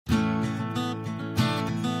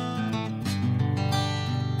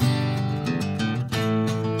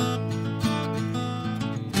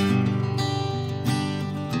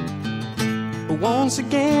Once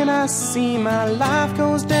again I see my life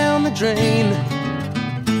goes down the drain.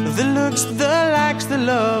 The looks, the likes, the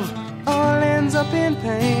love all ends up in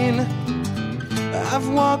pain. I've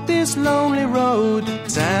walked this lonely road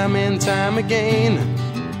time and time again,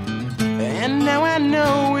 and now I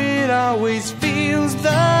know it always feels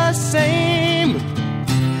the same.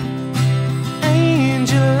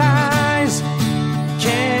 Angel eyes,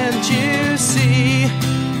 can't you see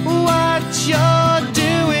what you're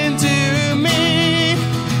doing to me?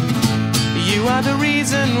 You are the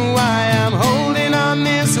reason why I'm holding on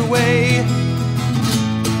this way.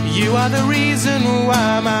 You are the reason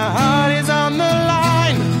why my heart is on the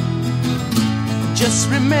line. Just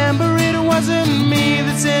remember it wasn't me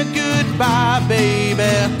that said goodbye, baby.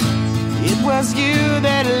 It was you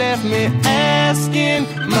that left me asking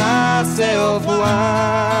myself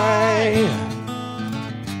why.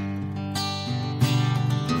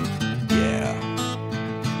 Yeah.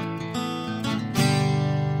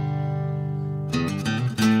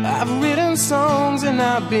 I've written songs and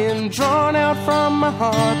I've been drawn out from my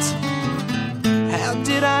heart. How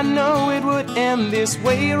did I know it would end this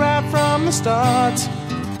way right from the start?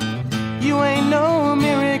 You ain't no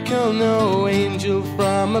miracle, no angel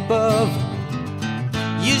from above.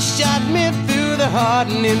 You shot me through the heart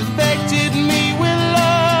and infected me with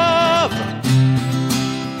love.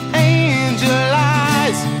 Angel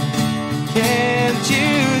eyes, can't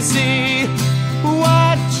you see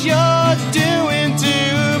what you're doing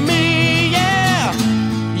to me? Yeah,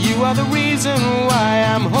 you are the reason why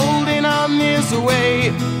I'm holding on this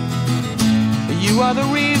way. You are the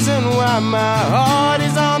reason why my heart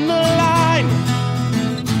is on the line.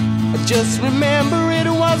 Just remember it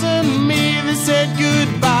wasn't me that said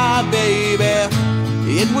goodbye, baby.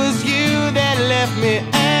 It was you that left me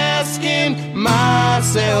asking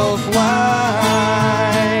myself why.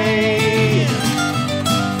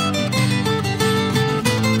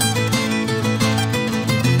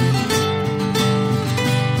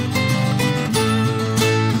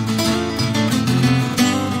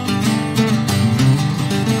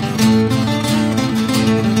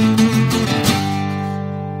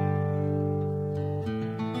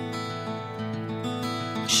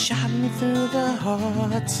 Shot me through the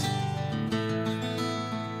heart.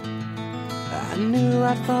 I knew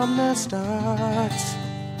right from the start.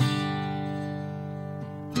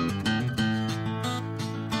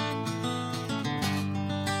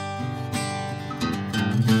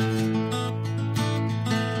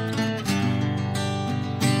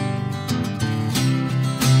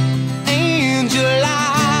 Angel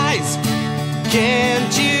eyes,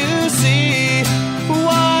 can't you see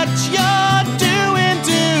what you're doing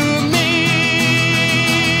to me?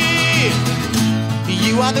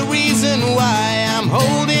 You are the reason why I'm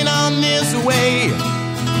holding on this way.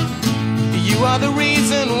 You are the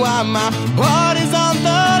reason why my heart is on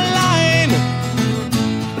the line.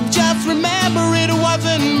 Just remember it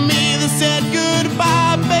wasn't me that said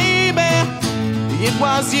goodbye, baby. It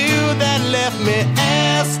was you that left me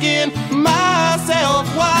asking myself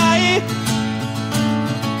why.